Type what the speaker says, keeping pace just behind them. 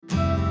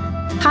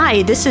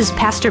Hi, this is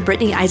Pastor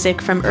Brittany Isaac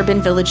from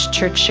Urban Village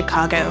Church,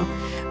 Chicago.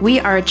 We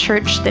are a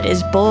church that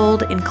is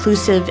bold,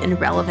 inclusive,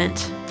 and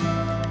relevant.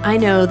 I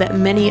know that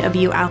many of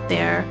you out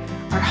there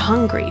are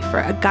hungry for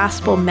a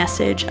gospel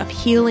message of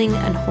healing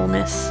and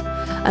wholeness,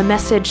 a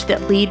message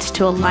that leads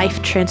to a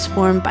life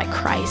transformed by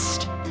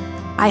Christ.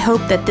 I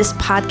hope that this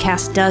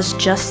podcast does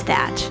just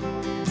that.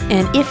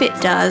 And if it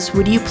does,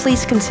 would you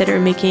please consider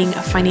making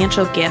a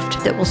financial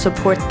gift that will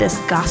support this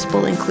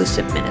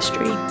gospel-inclusive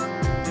ministry?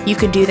 You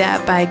can do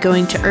that by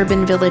going to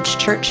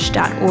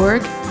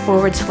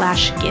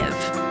urbanvillagechurch.org/give.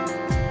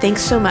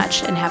 Thanks so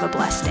much and have a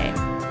blessed day.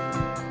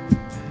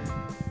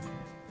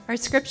 Our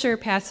scripture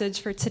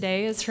passage for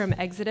today is from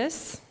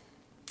Exodus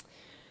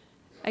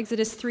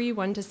 3,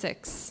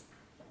 1-6.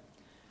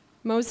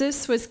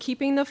 Moses was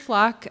keeping the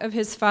flock of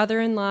his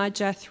father-in-law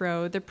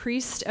Jethro, the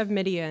priest of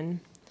Midian.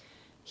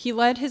 He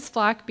led his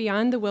flock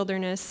beyond the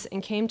wilderness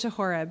and came to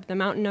Horeb, the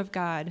mountain of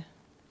God.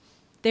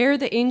 There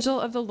the angel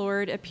of the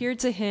Lord appeared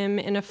to him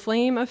in a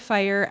flame of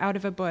fire out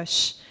of a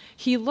bush.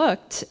 He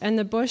looked, and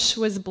the bush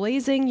was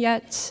blazing,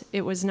 yet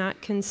it was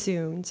not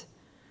consumed.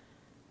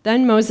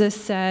 Then Moses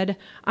said,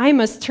 "I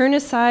must turn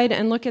aside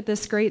and look at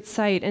this great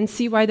sight and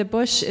see why the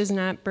bush is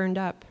not burned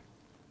up."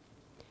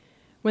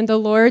 When the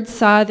Lord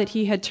saw that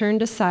he had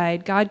turned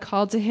aside, God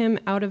called to him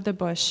out of the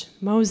bush,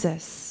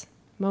 "Moses,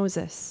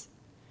 Moses."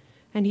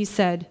 And he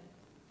said,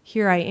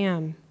 "Here I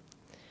am."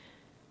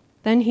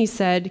 Then he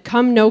said,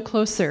 "Come no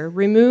closer.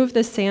 Remove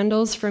the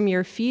sandals from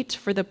your feet,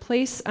 for the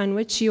place on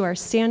which you are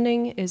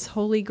standing is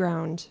holy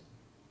ground."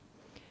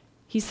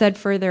 He said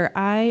further,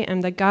 "I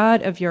am the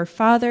God of your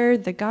father,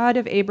 the God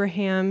of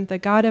Abraham, the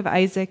God of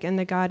Isaac, and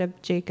the God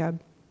of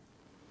Jacob."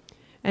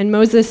 And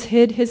Moses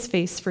hid his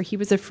face, for he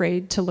was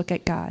afraid to look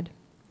at God.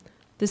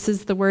 This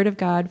is the word of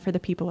God for the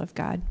people of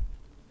God.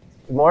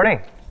 Good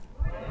morning.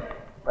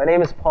 My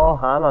name is Paul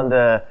Hom. I'm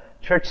the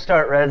Church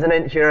Start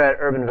resident here at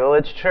Urban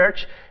Village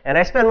Church, and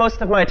I spend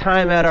most of my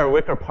time at our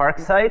Wicker Park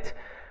site.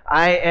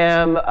 I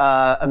am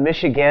a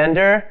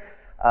Michigander.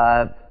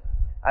 I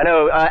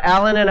know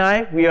Alan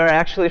and we are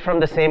actually from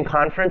the same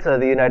conference of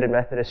the United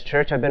Methodist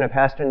Church. I've been a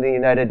pastor in the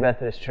United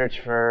Methodist Church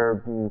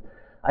for,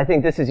 I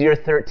think this is year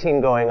 13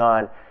 going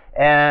on.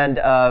 And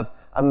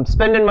I'm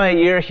spending my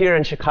year here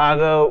in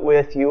Chicago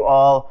with you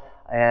all,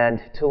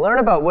 and to learn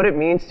about what it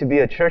means to be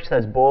a church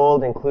that's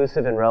bold,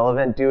 inclusive, and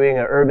relevant, doing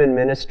an urban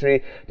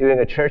ministry, doing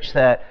a church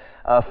that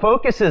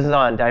focuses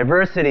on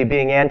diversity,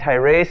 being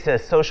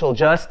anti-racist, social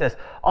justice,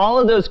 all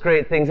of those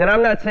great things. And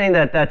I'm not saying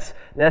that that's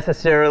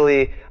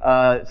necessarily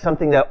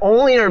something that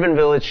only Urban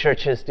Village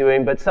Church is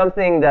doing, but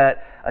something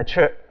that a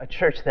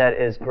church that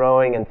is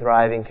growing and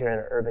thriving here in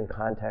an urban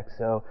context.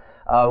 So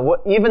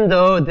even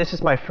though this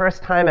is my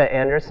first time at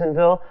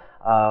Andersonville,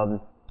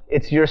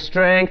 it's your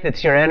strength,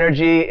 it's your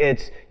energy,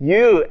 it's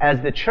you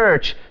as the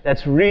church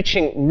that's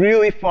reaching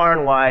really far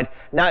and wide,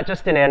 not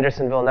just in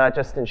Andersonville, not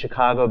just in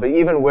Chicago, but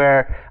even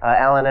where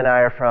Alan and I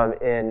are from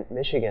in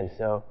Michigan.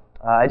 So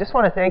I just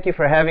want to thank you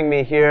for having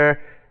me here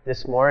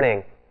this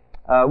morning.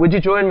 Would you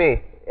join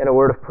me in a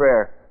word of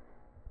prayer?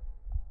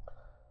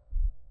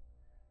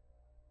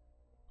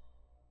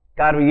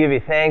 God, we give you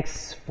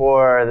thanks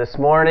for this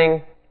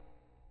morning,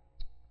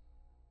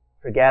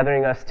 for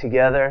gathering us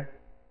together.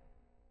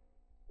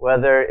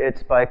 Whether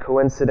it's by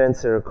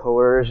coincidence or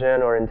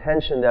coercion or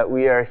intention that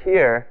we are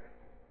here,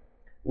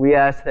 we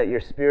ask that your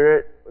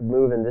Spirit would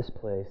move in this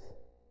place.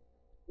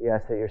 We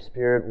ask that your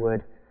Spirit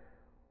would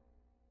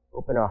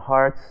open our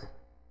hearts,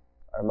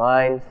 our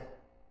minds,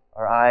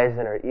 our eyes,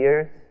 and our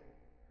ears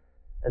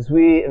as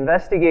we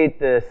investigate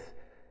this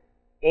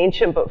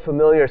ancient but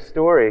familiar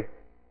story.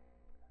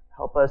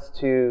 Help us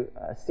to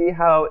see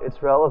how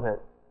it's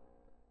relevant,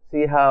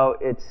 see how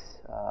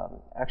it's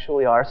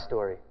actually our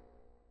story,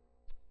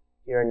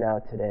 here and now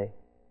today.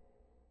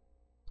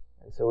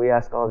 And so we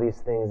ask all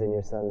these things in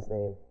your Son's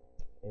name.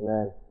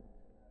 Amen.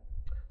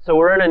 So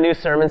we're in a new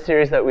sermon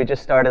series that we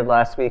just started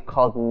last week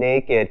called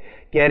Naked,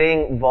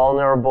 Getting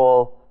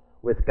Vulnerable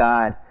with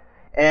God.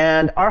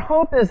 And our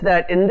hope is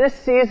that in this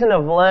season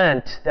of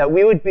Lent, that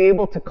we would be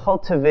able to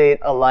cultivate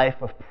a life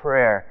of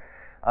prayer.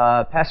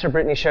 Pastor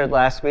Brittany shared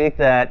last week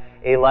that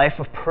a life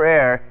of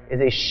prayer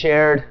is a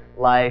shared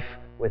life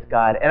with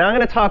God. And I'm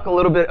going to talk a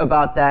little bit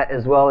about that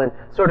as well and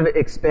sort of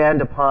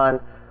expand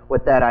upon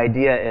what that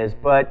idea is.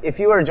 But if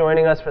you are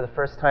joining us for the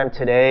first time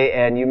today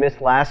and you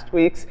missed last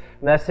week's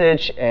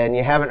message and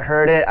you haven't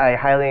heard it, I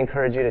highly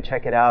encourage you to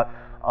check it out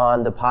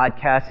on the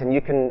podcast. And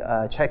you can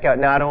check out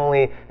not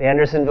only the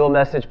Andersonville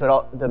message,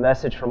 but the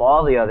message from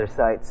all the other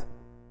sites.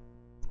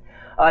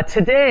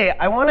 Today,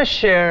 I want to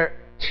share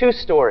two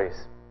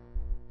stories.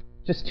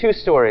 Just two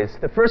stories.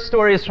 The first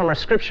story is from our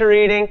scripture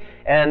reading,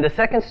 and the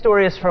second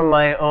story is from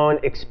my own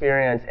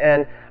experience.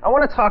 And I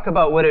want to talk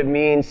about what it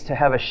means to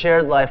have a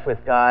shared life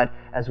with God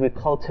as we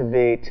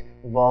cultivate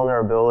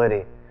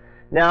vulnerability.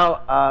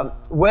 Now,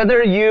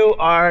 whether you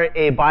are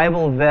a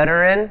Bible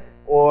veteran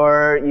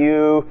or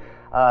you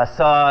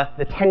saw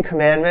the Ten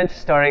Commandments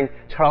starring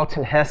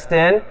Charlton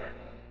Heston,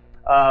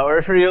 or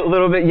if you're a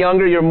little bit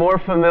younger, you're more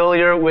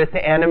familiar with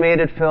the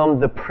animated film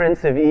The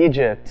Prince of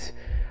Egypt.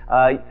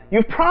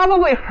 You've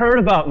probably heard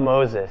about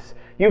Moses.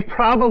 You've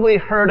probably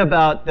heard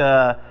about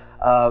the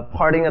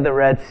parting of the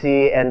Red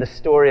Sea and the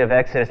story of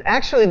Exodus.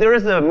 Actually, there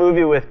was a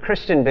movie with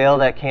Christian Bale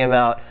that came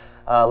out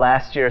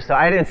last year, so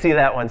I didn't see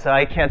that one, so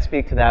I can't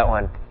speak to that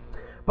one.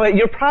 But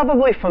you're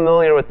probably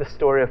familiar with the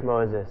story of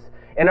Moses.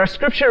 In our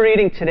scripture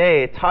reading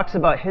today, it talks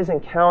about his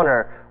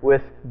encounter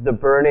with the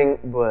burning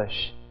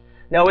bush.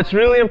 Now, what's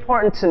really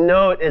important to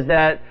note is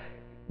that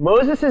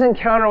Moses'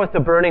 encounter with the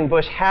burning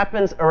bush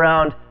happens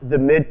around the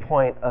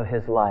midpoint of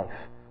his life.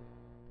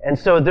 And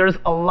so there's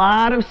a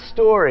lot of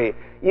story.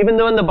 Even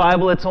though in the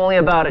Bible it's only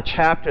about a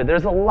chapter,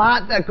 there's a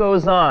lot that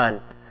goes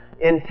on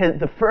in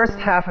the first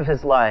half of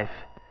his life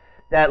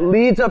that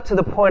leads up to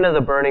the point of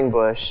the burning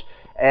bush.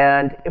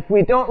 And if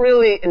we don't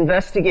really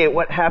investigate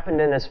what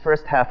happened in his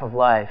first half of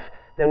life,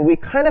 then we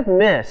kind of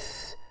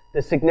miss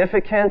the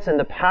significance and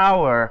the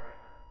power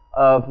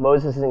of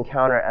Moses'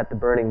 encounter at the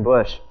burning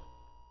bush.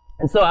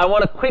 And so I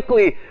want to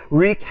quickly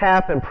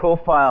recap and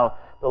profile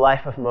the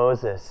life of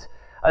Moses.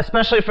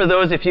 Especially for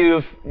those, if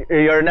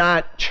you're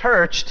not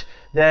churched,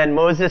 then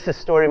Moses'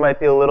 story might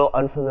be a little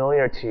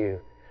unfamiliar to you.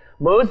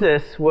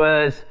 Moses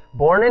was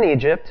born in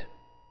Egypt.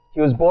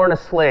 He was born a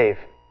slave.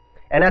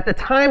 And at the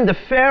time, the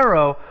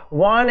Pharaoh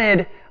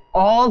wanted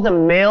all the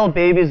male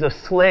babies of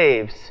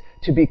slaves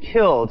to be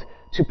killed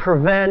to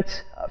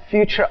prevent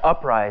future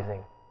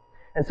uprising.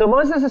 And so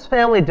Moses'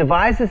 family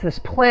devises this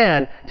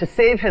plan to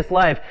save his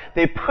life.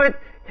 They put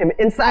him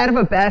inside of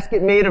a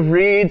basket made of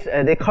reeds,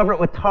 and they cover it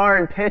with tar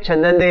and pitch,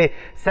 and then they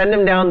send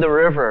him down the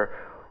river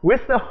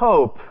with the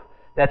hope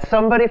that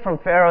somebody from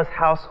Pharaoh's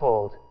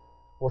household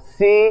will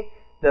see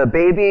the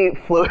baby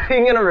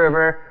floating in a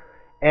river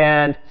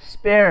and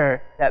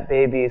spare that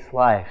baby's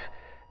life.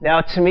 Now,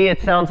 to me,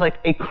 it sounds like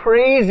a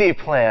crazy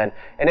plan.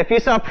 And if you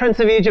saw Prince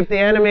of Egypt, the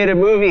animated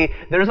movie,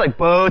 there's like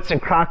boats and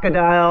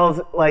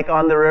crocodiles like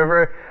on the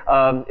river.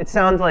 It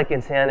sounds like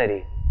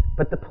insanity.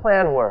 But the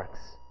plan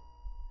works.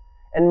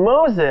 And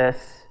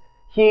Moses,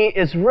 he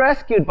is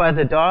rescued by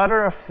the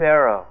daughter of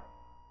Pharaoh.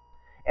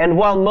 And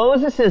while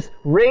Moses is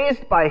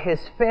raised by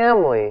his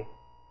family,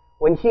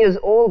 when he is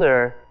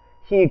older,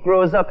 he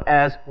grows up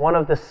as one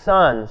of the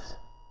sons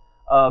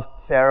of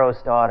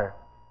Pharaoh's daughter.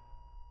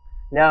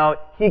 Now,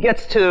 he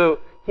gets to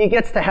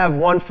have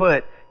one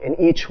foot in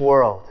each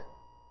world.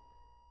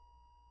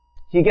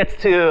 He gets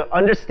to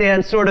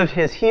understand sort of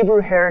his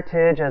Hebrew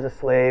heritage as a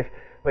slave,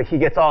 but he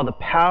gets all the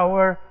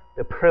power,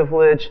 the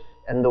privilege,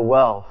 and the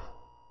wealth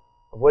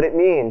of what it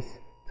means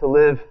to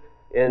live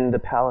in the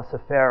palace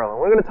of Pharaoh.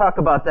 And we're going to talk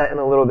about that in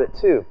a little bit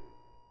too.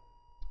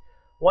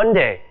 One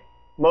day,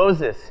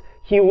 Moses,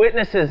 he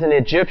witnesses an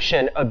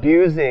Egyptian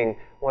abusing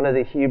one of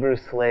the Hebrew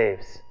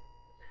slaves.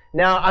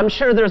 Now, I'm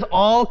sure there's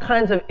all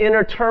kinds of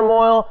inner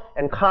turmoil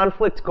and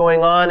conflict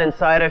going on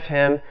inside of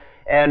him,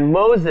 and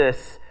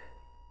Moses,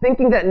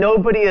 thinking that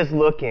nobody is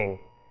looking,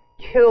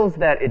 kills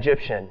that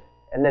Egyptian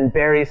and then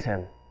buries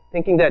him,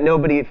 thinking that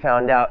nobody had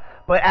found out.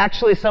 But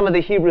actually, some of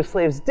the Hebrew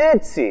slaves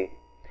did see.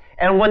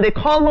 And when they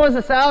call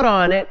Moses out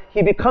on it,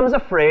 he becomes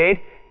afraid.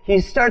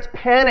 He starts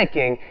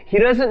panicking. He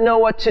doesn't know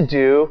what to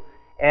do,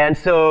 and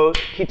so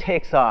he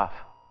takes off.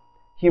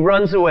 He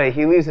runs away.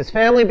 He leaves his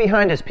family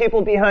behind, his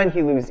people behind.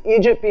 He leaves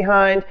Egypt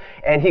behind,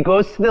 and he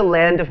goes to the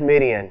land of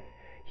Midian.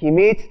 He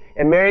meets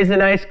and marries a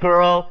nice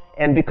girl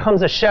and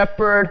becomes a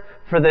shepherd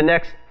for the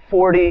next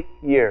 40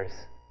 years.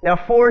 Now,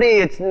 40,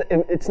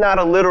 it's not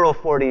a literal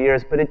 40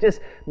 years, but it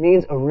just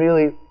means a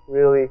really,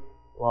 really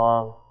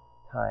long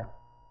time.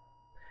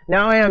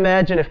 Now I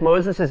imagine if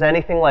Moses is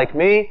anything like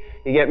me,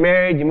 you get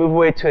married, you move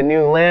away to a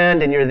new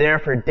land, and you're there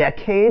for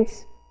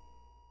decades.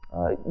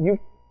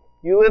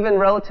 You live in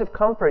relative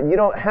comfort. You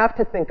don't have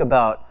to think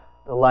about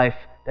the life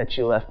that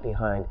you left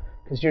behind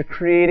because you're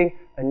creating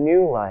a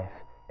new life.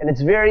 And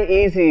it's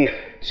very easy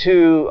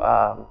to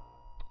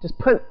just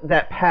put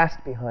that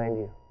past behind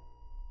you.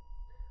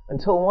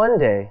 Until one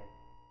day,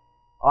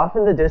 off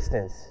in the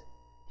distance,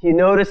 he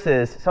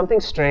notices something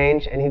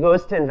strange and he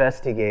goes to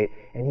investigate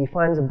and he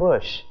finds a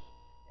bush.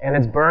 And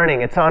it's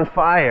burning, it's on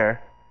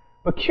fire.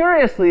 But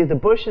curiously, the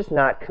bush is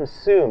not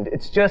consumed.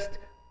 It's just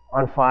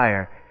on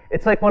fire.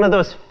 It's like one of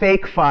those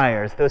fake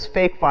fires, those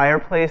fake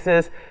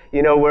fireplaces,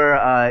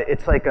 where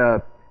it's like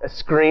a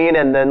screen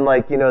and then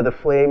the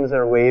flames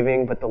are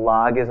waving, but the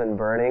log isn't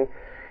burning.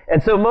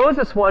 And so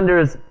Moses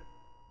wonders,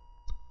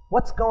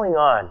 what's going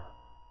on?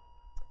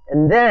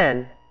 And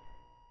then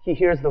he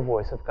hears the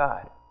voice of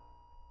God.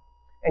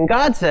 And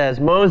God says,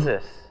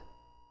 Moses,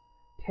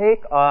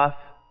 take off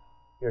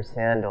your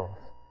sandals,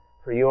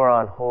 for you are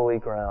on holy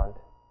ground.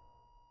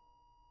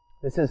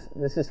 This is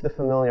the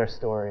familiar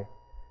story.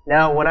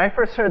 Now, when I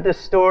first heard this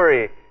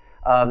story,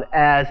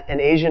 as an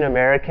Asian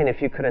American, if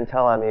you couldn't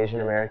tell, I'm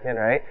Asian American,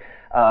 right?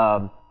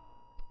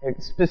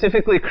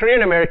 Specifically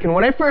Korean American,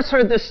 when I first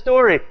heard this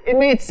story, it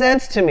made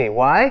sense to me.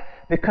 Why?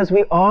 Because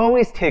we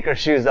always take our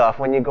shoes off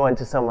when you go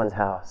into someone's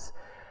house.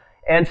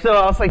 And so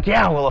I was like,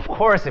 yeah, well, of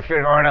course, if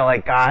you're going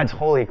to God's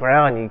holy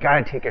ground, you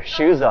got to take your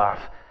shoes off.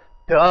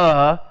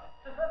 Duh.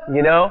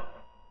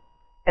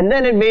 And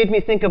then it made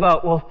me think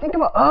about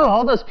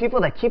all those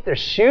people that keep their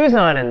shoes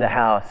on in the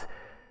house.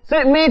 So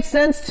it made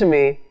sense to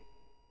me,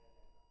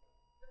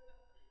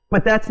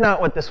 but that's not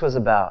what this was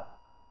about.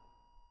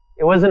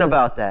 It wasn't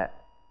about that.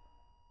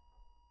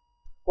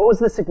 What was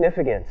the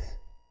significance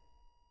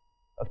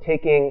of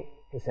taking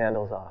his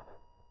sandals off?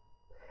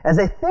 As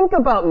I think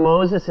about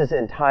Moses'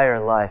 entire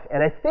life,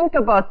 and I think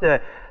about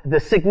the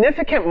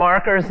significant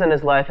markers in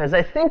his life, as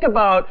I think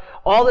about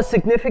all the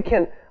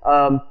significant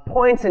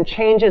points and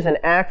changes and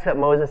acts that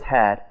Moses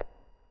had,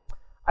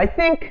 I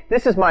think,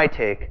 this is my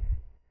take,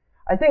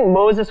 I think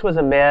Moses was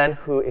a man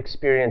who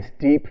experienced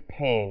deep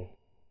pain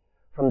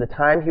from the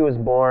time he was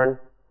born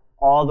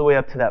all the way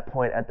up to that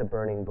point at the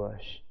burning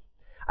bush.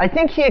 I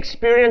think he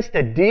experienced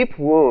a deep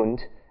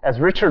wound, as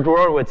Richard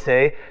Rohr would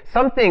say,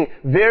 something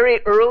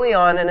very early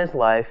on in his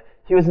life.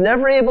 He was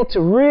never able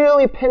to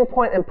really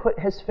pinpoint and put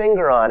his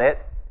finger on it.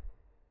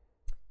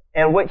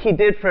 And what he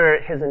did for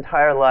his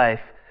entire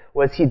life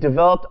was he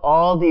developed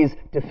all these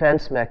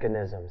defense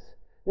mechanisms,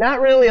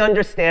 not really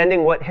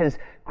understanding what his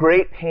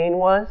great pain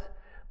was,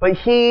 but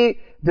he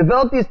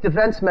developed these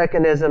defense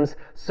mechanisms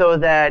so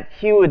that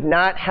he would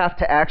not have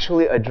to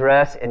actually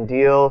address and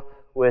deal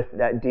with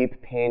that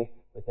deep pain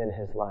within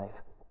his life.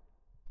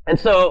 And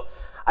so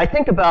I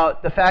think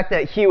about the fact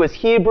that he was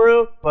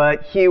Hebrew,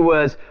 but he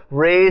was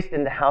raised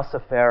in the house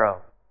of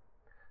Pharaoh.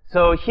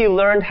 So he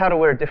learned how to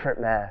wear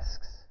different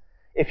masks.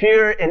 If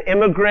you're an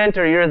immigrant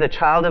or you're the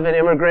child of an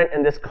immigrant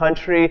in this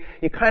country,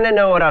 you kind of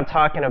know what I'm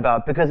talking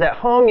about, because at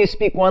home you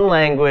speak one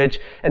language,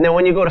 and then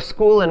when you go to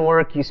school and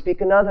work, you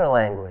speak another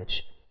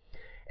language.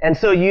 And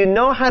so you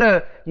know how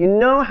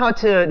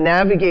to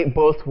navigate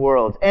both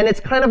worlds, and it's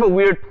kind of a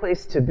weird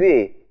place to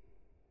be.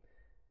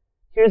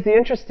 Here's the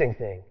interesting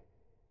thing.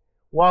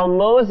 While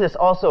Moses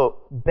also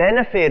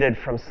benefited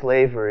from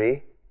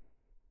slavery,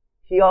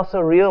 he also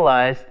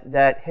realized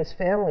that his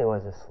family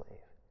was a slave.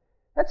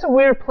 That's a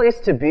weird place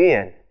to be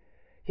in.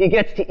 He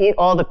gets to eat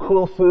all the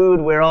cool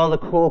food, wear all the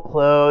cool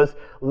clothes,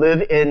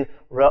 live in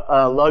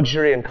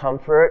luxury and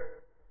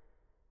comfort,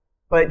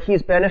 but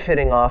he's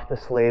benefiting off the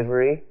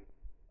slavery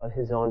of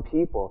his own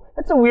people.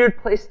 That's a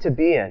weird place to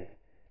be in.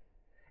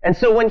 And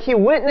so when he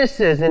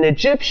witnesses an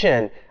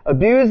Egyptian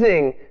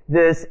abusing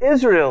this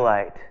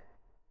Israelite,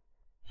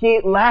 he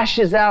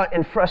lashes out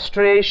in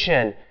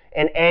frustration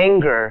and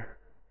anger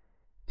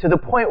to the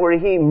point where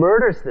he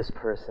murders this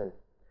person.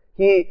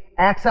 He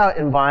acts out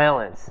in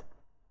violence.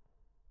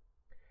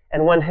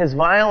 And when his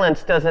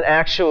violence doesn't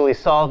actually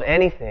solve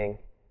anything,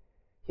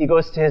 he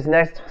goes to his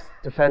next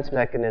defense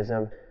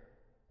mechanism,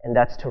 and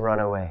that's to run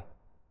away.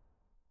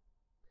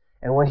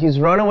 And when he's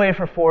run away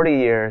for 40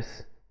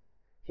 years,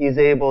 he's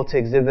able to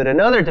exhibit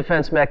another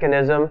defense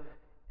mechanism,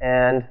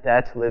 and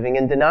that's living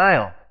in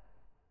denial.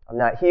 I'm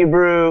not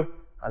Hebrew,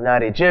 I'm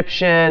not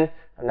Egyptian,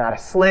 I'm not a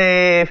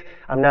slave,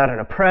 I'm not an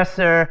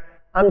oppressor,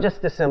 I'm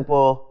just a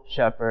simple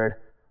shepherd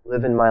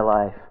living my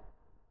life.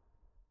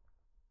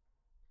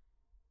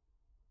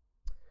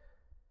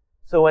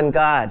 So when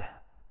God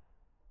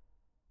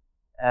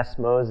asked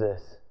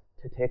Moses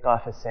to take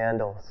off his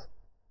sandals,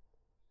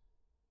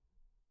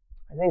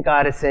 I think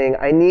God is saying,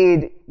 I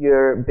need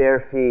your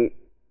bare feet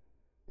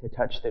to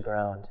touch the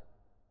ground.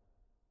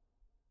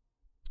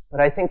 But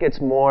I think it's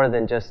more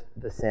than just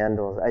the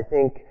sandals. I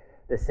think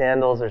the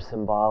sandals are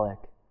symbolic.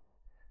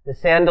 The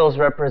sandals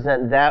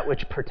represent that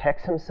which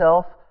protects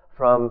himself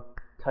from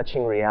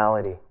touching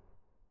reality.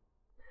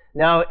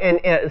 Now,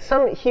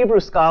 some Hebrew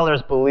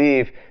scholars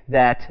believe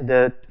that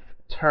the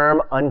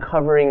term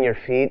uncovering your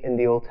feet in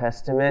the Old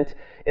Testament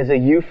is a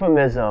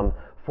euphemism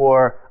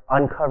for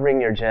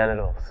uncovering your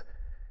genitals.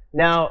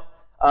 Now,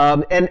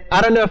 and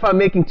I don't know if I'm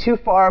making too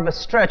far of a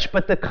stretch,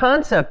 but the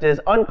concept is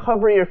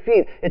uncover your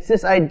feet. It's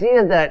this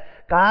idea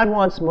that God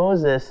wants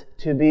Moses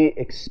to be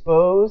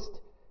exposed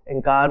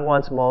and God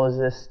wants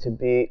Moses to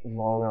be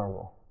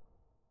vulnerable.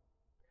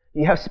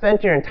 You have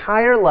spent your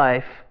entire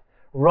life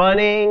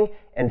running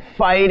and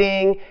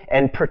fighting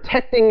and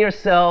protecting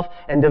yourself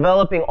and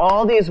developing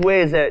all these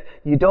ways that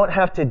you don't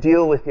have to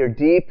deal with your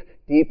deep,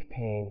 deep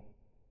pain.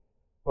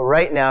 But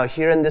right now,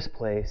 here in this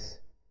place,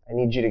 I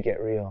need you to get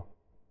real.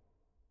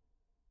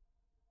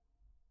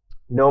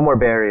 No more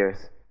barriers.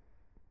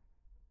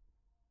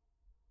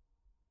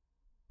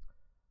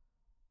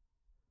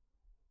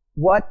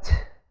 What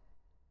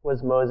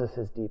was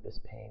Moses'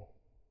 deepest pain?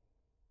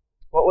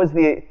 What was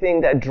the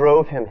thing that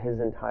drove him his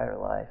entire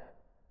life?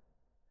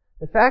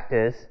 The fact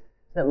is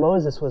that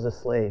Moses was a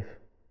slave.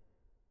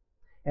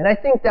 And I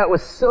think that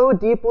was so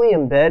deeply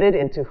embedded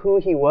into who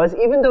he was,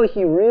 even though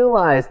he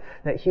realized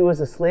that he was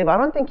a slave, I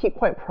don't think he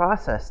quite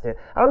processed it.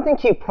 I don't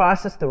think he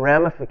processed the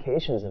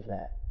ramifications of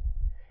that.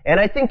 And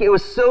I think it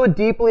was so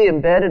deeply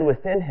embedded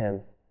within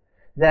him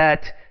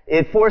that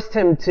it forced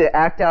him to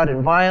act out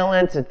in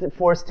violence, it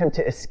forced him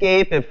to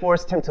escape, it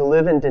forced him to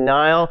live in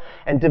denial,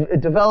 and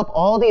develop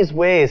all these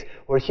ways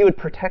where he would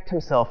protect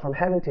himself from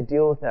having to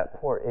deal with that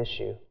core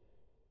issue.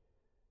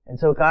 And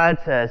so God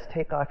says,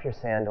 take off your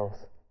sandals.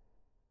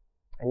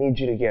 I need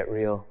you to get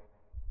real.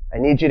 I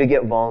need you to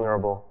get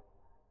vulnerable.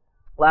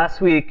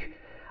 Last week,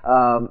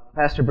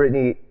 Pastor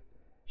Brittany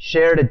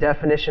shared a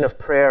definition of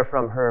prayer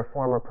from her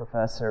former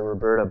professor,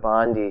 Roberta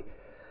Bondi.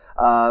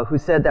 who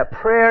said that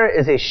prayer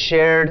is a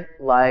shared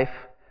life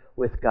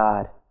with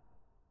God.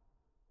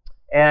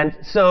 And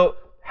so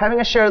having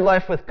a shared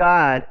life with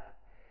God,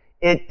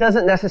 it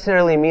doesn't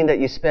necessarily mean that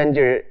you spend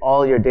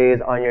all your days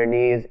on your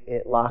knees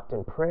locked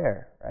in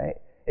prayer, right?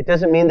 It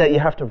doesn't mean that you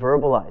have to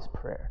verbalize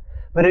prayer.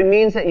 But it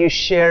means that you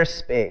share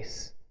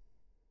space.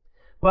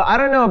 But I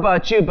don't know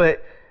about you,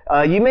 but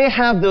you may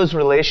have those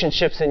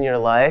relationships in your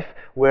life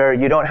where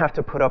you don't have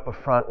to put up a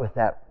front with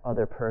that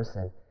other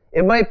person.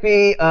 It might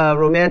be a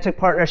romantic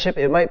partnership,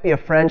 it might be a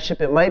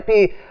friendship, it might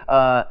be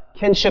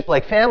kinship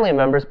like family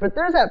members, but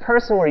there's that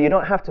person where you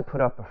don't have to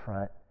put up a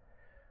front.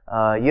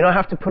 You don't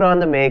have to put on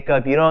the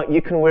makeup,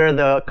 you can wear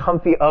the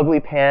comfy, ugly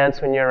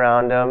pants when you're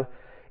around them.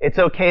 It's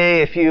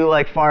okay if you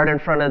fart in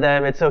front of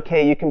them, it's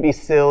okay, you can be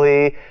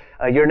silly.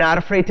 You're not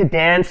afraid to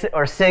dance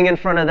or sing in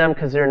front of them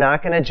because they're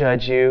not going to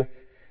judge you.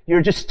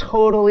 You're just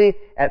totally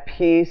at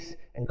peace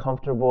and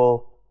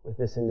comfortable with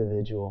this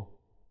individual.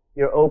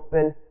 You're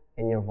open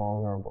and you're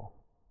vulnerable.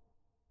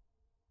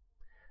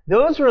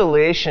 Those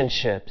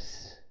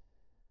relationships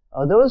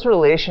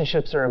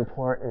are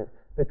important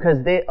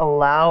because they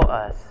allow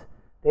us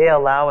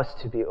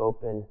to be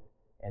open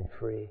and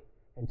free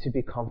and to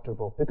be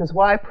comfortable. Because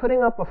why?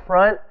 Putting up a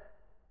front,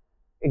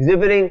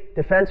 exhibiting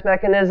defense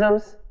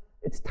mechanisms,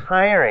 it's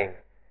tiring.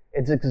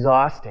 It's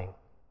exhausting.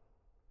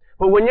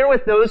 But when you're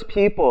with those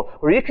people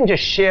where you can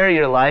just share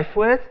your life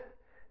with,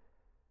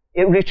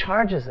 it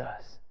recharges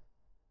us.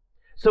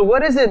 So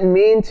what does it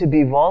mean to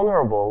be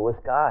vulnerable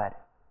with God?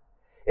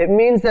 It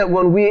means that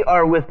when we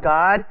are with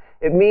God,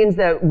 it means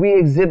that we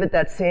exhibit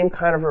that same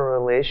kind of a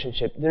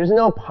relationship. There's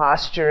no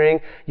posturing.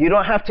 You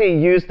don't have to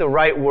use the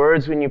right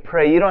words when you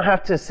pray. You don't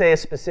have to say a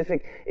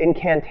specific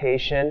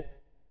incantation.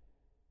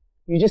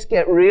 You just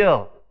get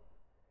real.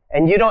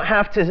 And you don't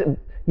have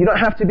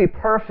to be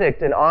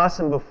perfect and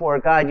awesome before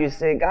God. You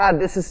say, God,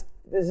 this is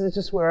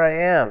just where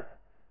I am.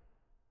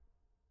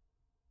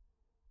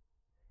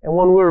 And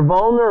when we're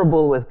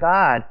vulnerable with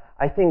God,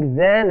 I think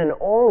then and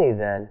only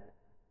then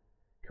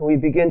can we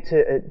begin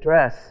to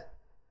address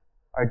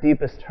our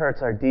deepest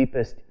hurts, our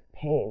deepest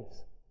pains.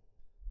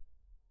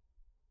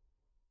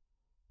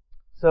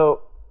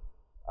 So,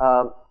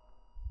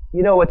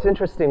 what's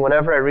interesting,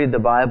 whenever I read the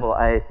Bible,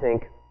 I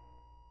think,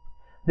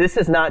 this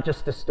is not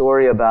just a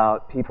story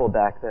about people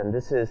back then.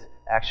 This is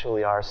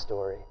actually our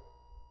story.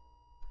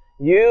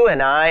 You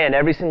and I and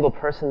every single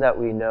person that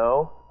we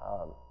know,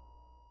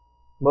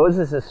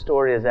 Moses'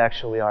 story is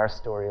actually our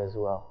story as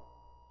well.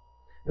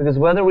 Because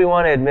whether we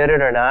want to admit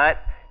it or not,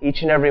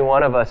 each and every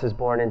one of us is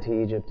born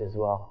into Egypt as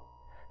well.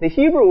 The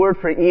Hebrew word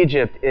for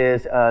Egypt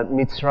is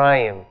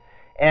Mitzrayim,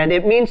 and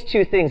it means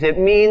two things. It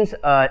means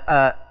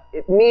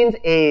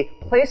a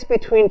place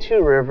between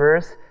two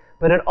rivers,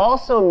 but it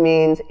also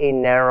means a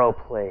narrow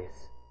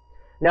place.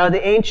 Now,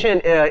 the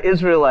ancient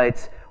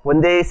Israelites, when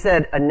they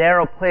said a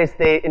narrow place,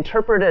 they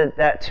interpreted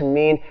that to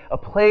mean a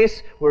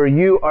place where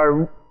you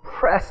are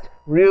pressed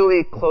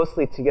really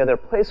closely together, a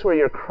place where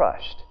you're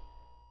crushed,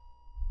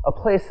 a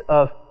place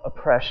of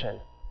oppression.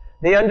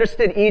 They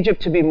understood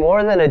Egypt to be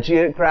more than a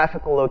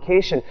geographical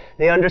location.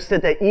 They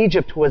understood that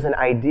Egypt was an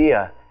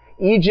idea.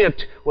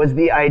 Egypt was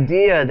the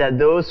idea that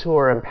those who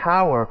are in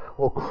power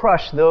will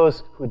crush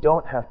those who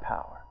don't have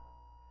power.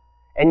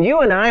 And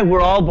you and I,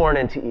 we're all born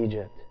into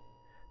Egypt.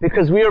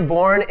 Because we are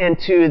born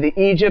into the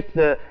Egypt,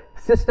 the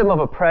system of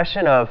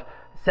oppression of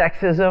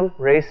sexism,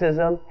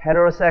 racism,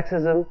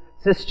 heterosexism,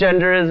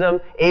 cisgenderism,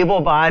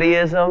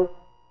 able-bodyism,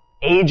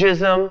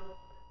 ageism,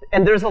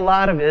 and there's a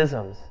lot of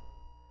isms.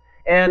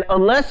 And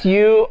unless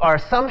you are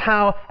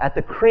somehow at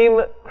the cream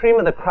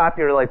of the crop,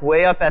 you're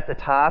way up at the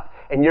top,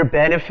 and you're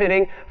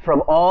benefiting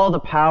from all the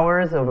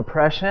powers of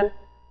oppression,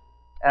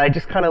 and I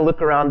just kind of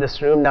look around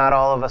this room, not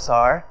all of us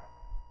are,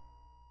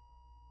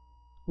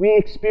 we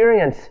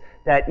experience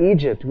that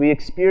Egypt. We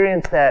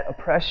experience that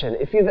oppression.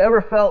 If you've ever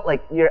felt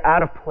like you're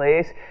out of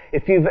place,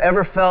 if you've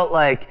ever felt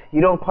like you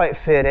don't quite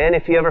fit in,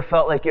 if you ever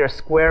felt like you're a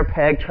square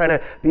peg trying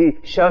to be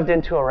shoved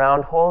into a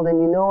round hole,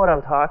 then you know what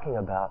I'm talking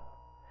about.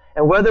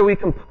 And whether we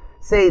can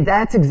say,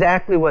 that's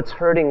exactly what's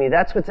hurting me,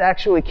 that's what's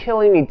actually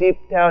killing me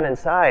deep down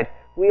inside,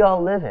 we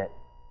all live it.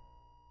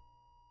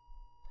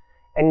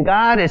 And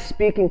God is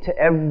speaking to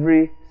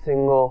every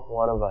single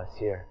one of us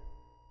here.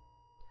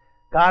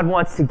 God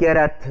wants to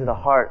get to the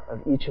heart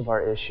of each of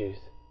our issues.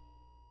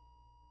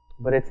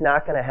 But it's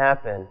not going to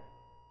happen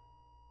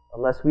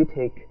unless we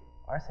take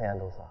our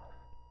sandals off.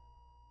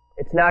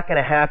 It's not going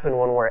to happen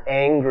when we're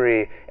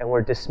angry and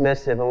we're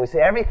dismissive and we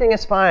say, everything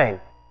is fine.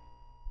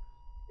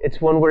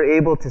 It's when we're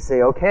able to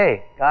say,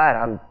 okay, God,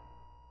 I'm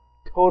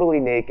totally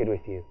naked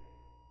with you.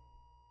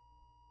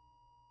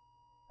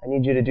 I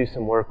need you to do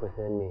some work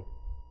within me.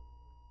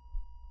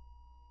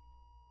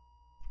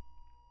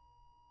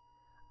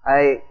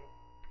 I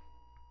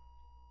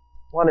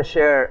want to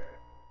share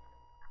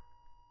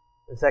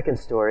the second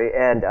story,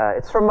 and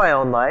it's from my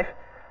own life.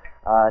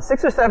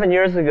 6 or 7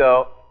 years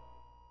ago,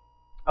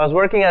 I was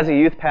working as a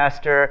youth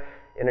pastor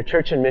in a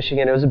church in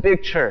Michigan. It was a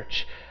big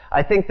church.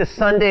 I think the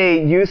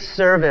Sunday youth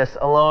service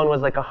alone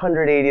was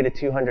 180 to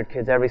 200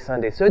 kids every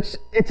Sunday. So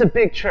it's a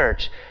big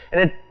church.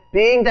 And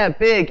being that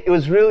big, it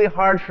was really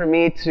hard for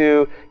me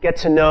to get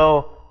to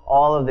know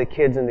all of the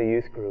kids in the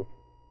youth group.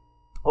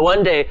 But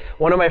one day,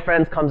 one of my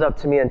friends comes up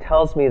to me and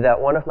tells me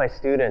that one of my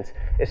students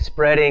is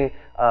spreading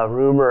a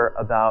rumor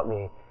about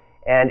me.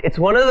 And it's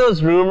one of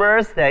those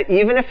rumors that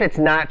even if it's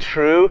not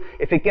true,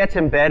 if it gets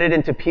embedded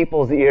into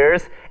people's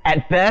ears,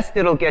 at best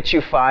it'll get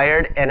you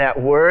fired, and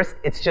at worst,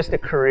 it's just a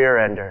career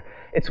ender.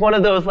 It's one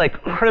of those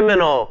like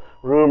criminal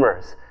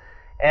rumors.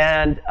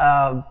 And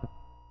I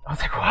was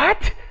like,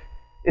 what?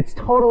 It's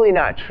totally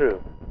not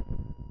true.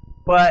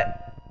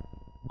 But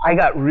I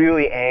got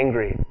really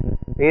angry.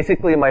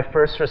 Basically, my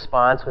first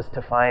response was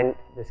to find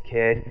this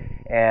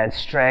kid and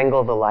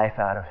strangle the life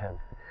out of him.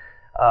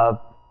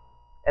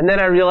 And then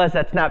I realized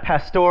that's not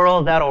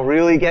pastoral. That'll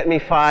really get me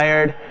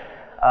fired.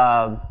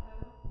 And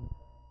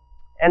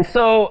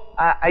so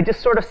I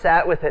just sort of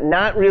sat with it,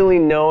 not really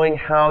knowing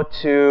how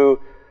to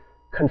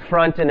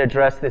confront and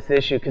address this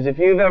issue. Because if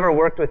you've ever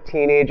worked with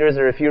teenagers,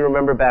 or if you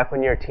remember back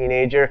when you're a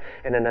teenager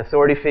and an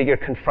authority figure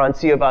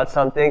confronts you about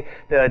something,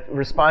 the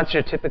response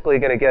you're typically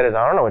going to get is,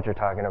 I don't know what you're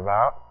talking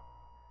about.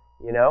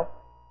 You know?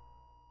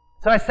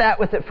 So I sat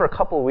with it for a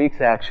couple weeks,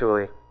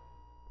 actually.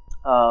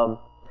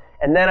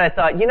 And then I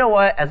thought, you know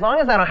what? As long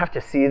as I don't have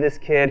to see this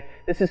kid,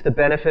 this is the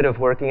benefit of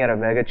working at a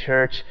mega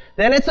church,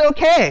 then it's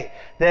okay.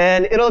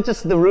 Then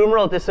the rumor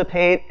will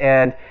dissipate.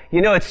 And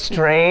you know, it's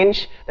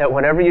strange that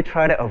whenever you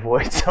try to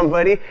avoid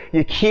somebody,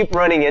 you keep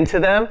running into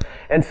them.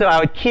 And so I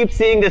would keep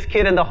seeing this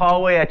kid in the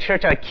hallway at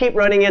church. I'd keep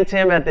running into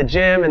him at the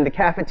gym and the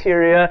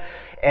cafeteria.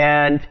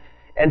 And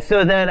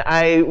so then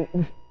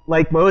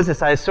like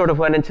Moses, I sort of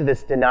went into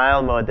this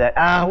denial mode that,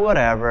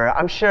 whatever.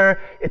 I'm sure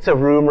it's a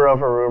rumor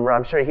of a rumor.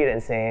 I'm sure he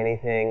didn't say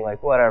anything,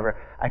 like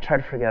whatever. I tried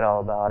to forget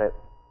all about it.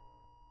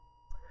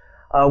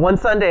 One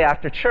Sunday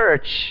after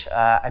church,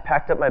 I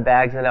packed up my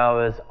bags and I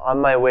was on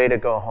my way to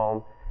go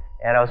home.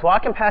 And I was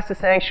walking past the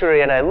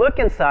sanctuary and I look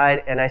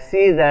inside and I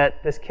see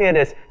that this kid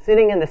is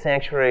sitting in the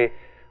sanctuary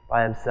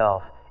by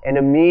himself. And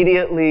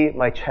immediately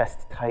my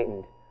chest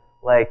tightened.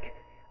 Like,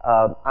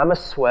 I'm a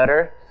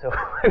sweater, so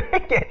when I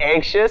get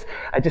anxious,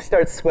 I just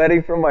start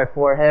sweating from my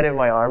forehead and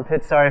my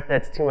armpits. Sorry if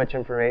that's too much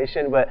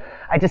information, but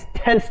I just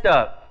tensed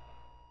up.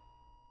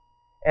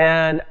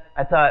 And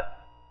I thought,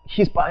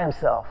 he's by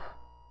himself,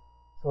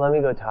 so let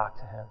me go talk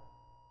to him.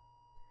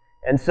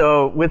 And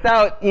so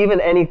without even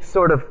any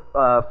sort of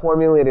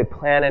formulated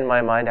plan in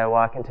my mind, I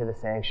walk into the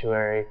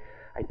sanctuary.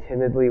 I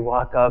timidly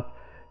walk up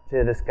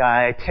to this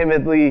guy.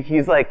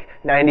 He's like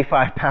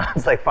 95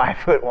 pounds, like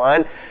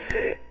 5'1",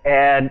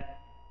 and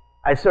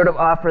I sort of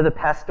offer the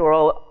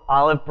pastoral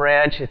olive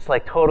branch. It's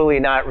like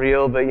totally not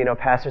real, but you know,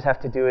 pastors have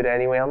to do it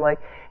anyway. I'm like,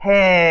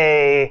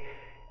 hey,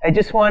 I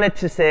just wanted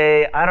to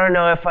say, I don't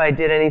know if I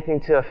did anything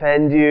to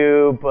offend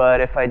you,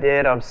 but if I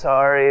did, I'm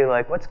sorry.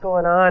 Like, what's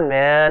going on,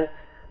 man?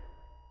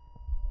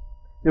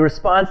 The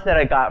response that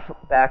I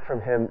got back from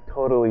him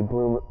totally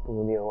blew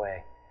me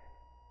away.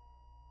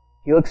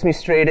 He looks me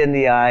straight in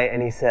the eye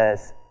and he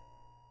says,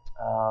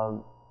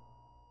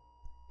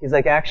 he's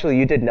like, actually,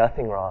 you did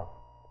nothing wrong.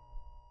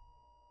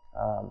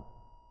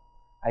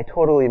 I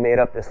totally made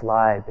up this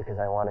lie because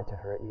I wanted to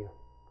hurt you.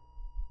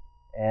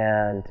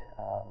 And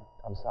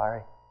I'm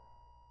sorry.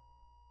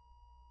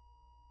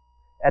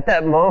 At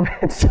that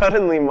moment,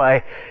 suddenly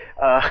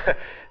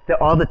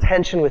all the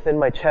tension within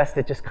my chest,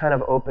 it just kind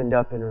of opened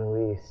up and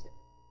released.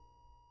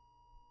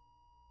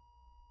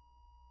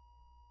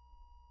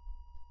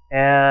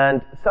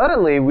 And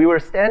suddenly, we were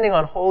standing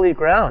on holy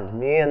ground,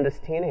 me and this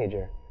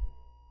teenager.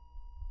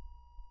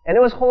 And it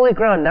was holy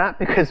ground not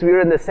because we were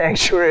in the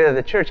sanctuary of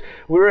the church.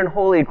 We were in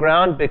holy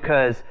ground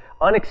because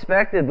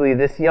unexpectedly,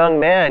 this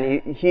young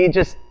man, he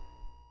just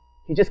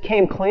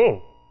came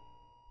clean.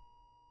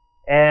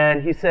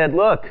 And he said,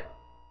 look,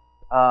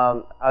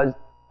 I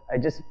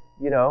just,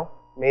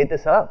 made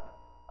this up.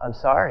 I'm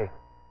sorry.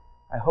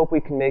 I hope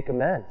we can make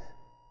amends.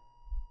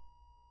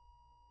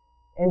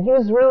 And he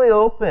was really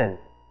open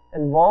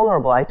and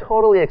vulnerable. I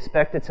totally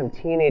expected some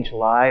teenage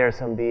lie or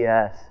some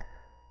BS.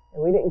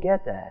 And we didn't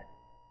get that.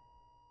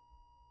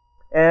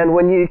 And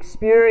when you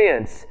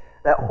experience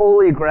that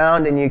holy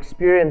ground and you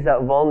experience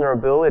that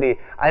vulnerability,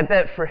 I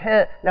bet for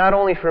him, not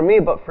only for me,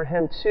 but for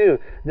him too,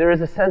 there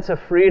is a sense of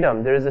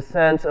freedom. There is a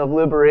sense of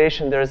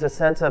liberation. There is a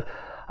sense of,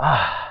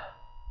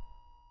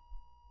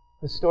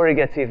 the story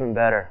gets even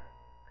better.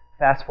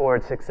 Fast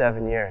forward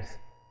 6-7 years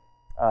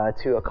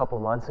to a couple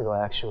months ago,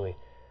 actually.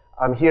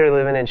 I'm here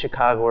living in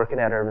Chicago, working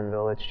at Urban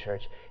Village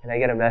Church, and I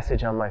get a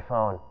message on my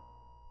phone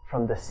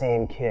from the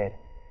same kid.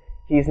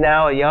 He's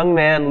now a young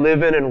man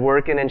living and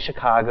working in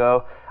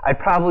Chicago. I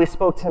probably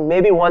spoke to him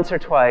maybe once or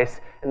twice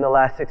in the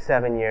last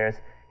 6-7 years.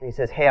 And he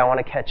says, hey, I want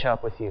to catch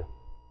up with you.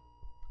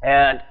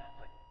 And I'm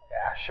like,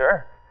 yeah,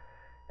 sure.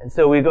 And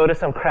so we go to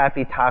some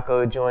crappy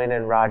taco joint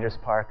in Rogers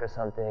Park or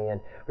something,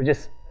 and we're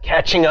just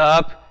catching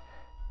up.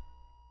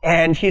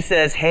 And he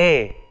says,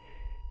 hey,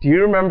 do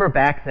you remember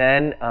back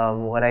then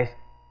when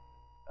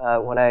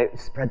I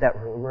spread that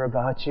rumor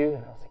about you?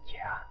 And I was like,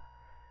 yeah.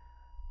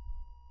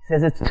 He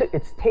says,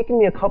 it's taken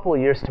me a couple of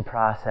years to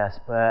process,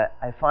 but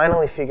I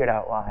finally figured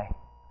out why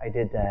I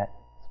did that.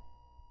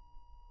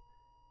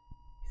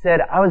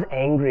 said, I was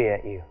angry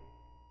at you.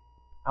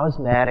 I was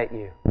mad at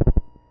you.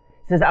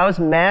 He says, I was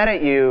mad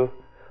at you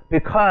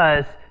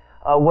because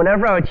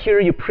whenever I would hear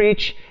you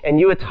preach and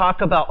you would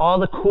talk about all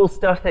the cool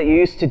stuff that you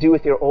used to do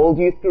with your old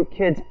youth group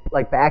kids,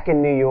 like back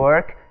in New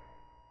York,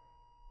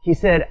 he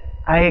said,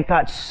 I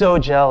got so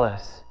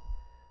jealous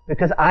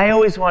because I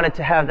always wanted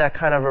to have that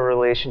kind of a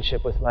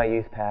relationship with my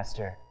youth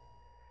pastor.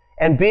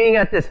 And being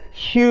at this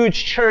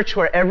huge church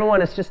where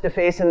everyone is just a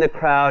face in the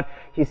crowd,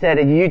 he said,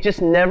 you just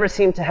never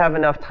seem to have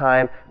enough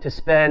time to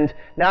spend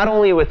not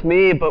only with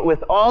me, but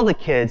with all the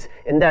kids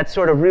in that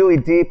sort of really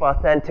deep,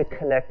 authentic,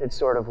 connected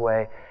sort of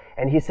way.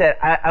 And he said,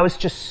 I was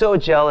just so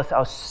jealous. I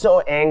was so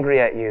angry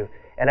at you.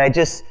 And I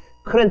just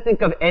couldn't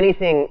think of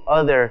anything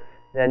other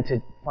than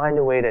to find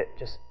a way to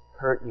just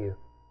hurt you.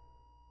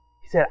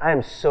 He said, I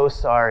am so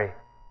sorry.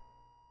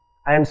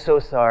 I am so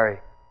sorry.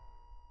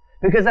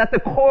 Because at the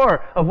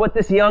core of what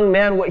this young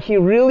man, what he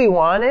really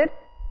wanted,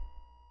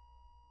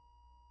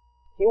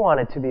 he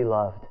wanted to be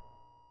loved.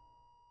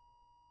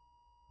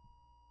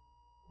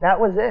 That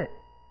was it.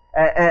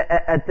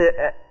 At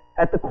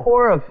the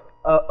core of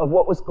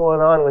what was going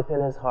on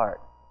within his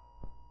heart.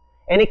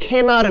 And it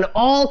came out in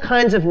all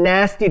kinds of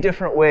nasty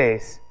different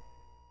ways.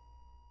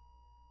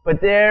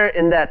 But there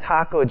in that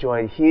taco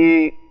joint,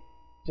 he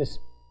just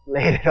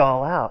laid it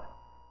all out.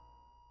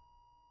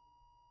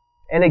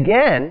 And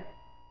again,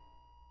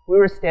 we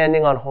were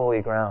standing on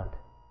holy ground.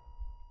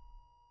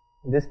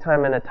 This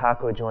time in a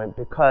taco joint,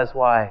 because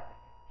why?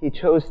 He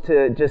chose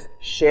to just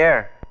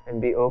share and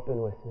be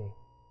open with me.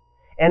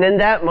 And in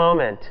that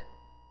moment,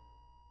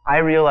 I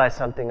realized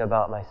something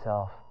about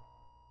myself.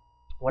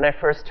 When I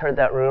first heard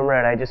that rumor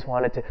and I just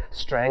wanted to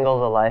strangle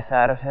the life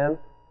out of him,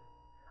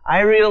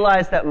 I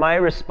realized that my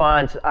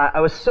response, I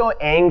was so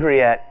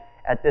angry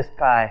at this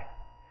guy.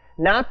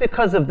 Not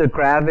because of the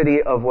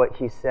gravity of what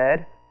he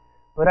said,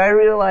 but I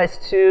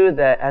realized too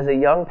that as a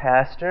young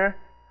pastor,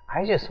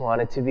 I just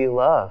wanted to be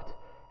loved.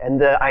 And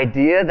the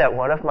idea that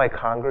one of my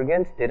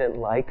congregants didn't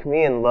like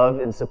me and love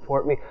and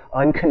support me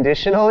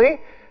unconditionally,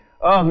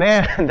 oh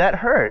man, that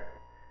hurt.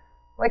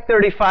 I'm like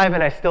 35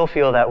 and I still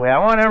feel that way. I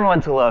want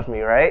everyone to love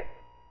me, right?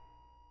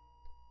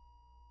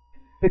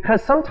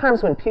 Because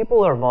sometimes when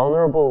people are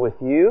vulnerable with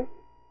you,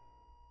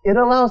 it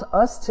allows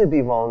us to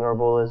be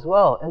vulnerable as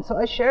well. And so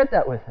I shared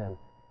that with him.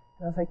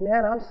 And I was like,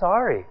 man, I'm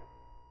sorry.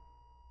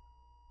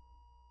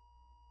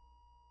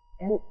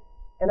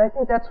 And I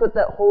think that's what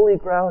that holy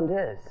ground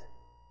is.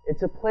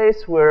 It's a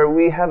place where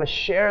we have a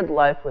shared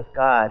life with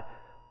God,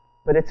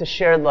 but it's a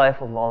shared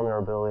life of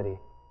vulnerability.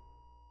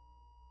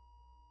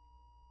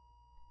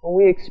 When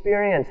we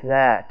experience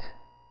that,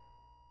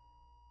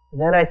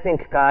 then I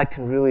think God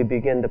can really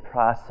begin the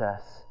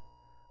process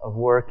of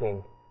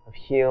working, of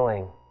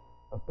healing,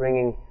 of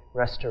bringing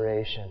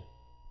restoration.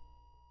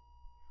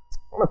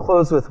 I'm going to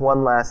close with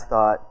one last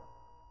thought.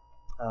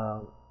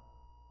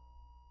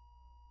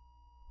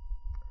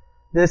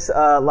 This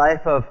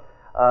life of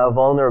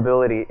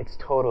vulnerability, it's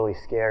totally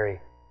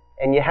scary.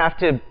 And you have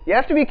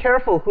to be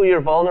careful who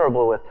you're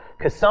vulnerable with,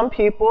 because some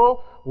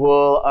people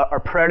are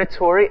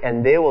predatory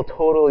and they will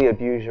totally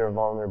abuse your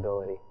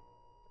vulnerability.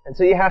 And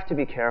so you have to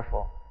be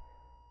careful.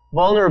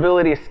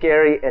 Vulnerability is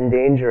scary and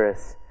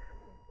dangerous.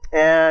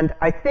 And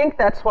I think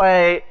that's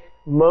why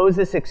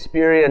Moses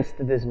experienced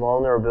this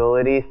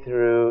vulnerability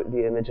through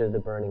the image of the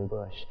burning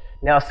bush.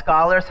 Now,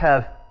 scholars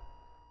have,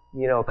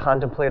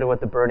 contemplated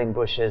what the burning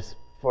bush is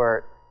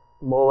for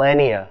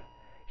millennia.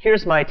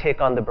 Here's my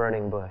take on the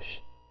burning bush.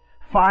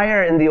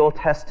 Fire in the Old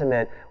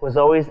Testament was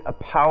always a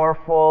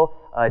powerful,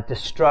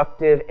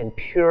 destructive, and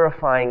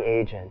purifying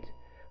agent.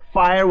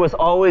 Fire was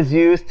always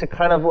used to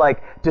kind of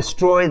like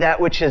destroy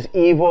that which is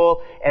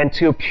evil and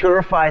to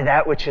purify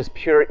that which is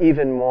pure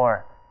even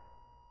more.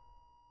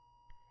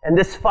 And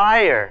this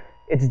fire,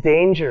 it's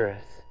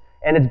dangerous,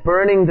 and it's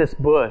burning this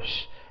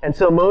bush. And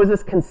so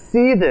Moses can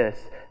see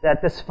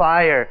that this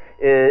fire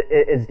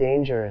is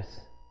dangerous.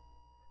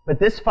 But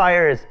this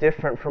fire is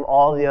different from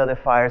all the other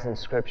fires in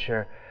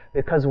Scripture,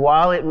 because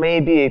while it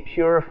may be a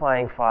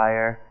purifying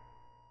fire,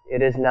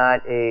 it is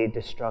not a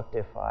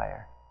destructive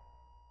fire.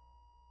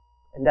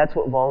 And that's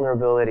what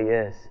vulnerability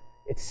is.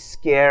 It's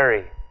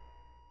scary.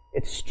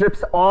 It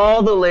strips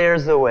all the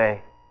layers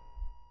away.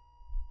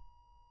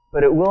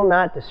 But it will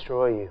not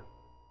destroy you.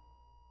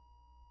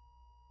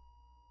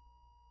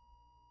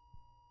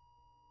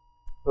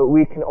 But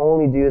we can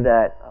only do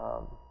that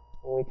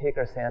when we take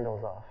our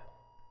sandals off.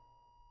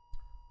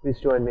 Please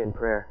join me in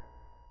prayer.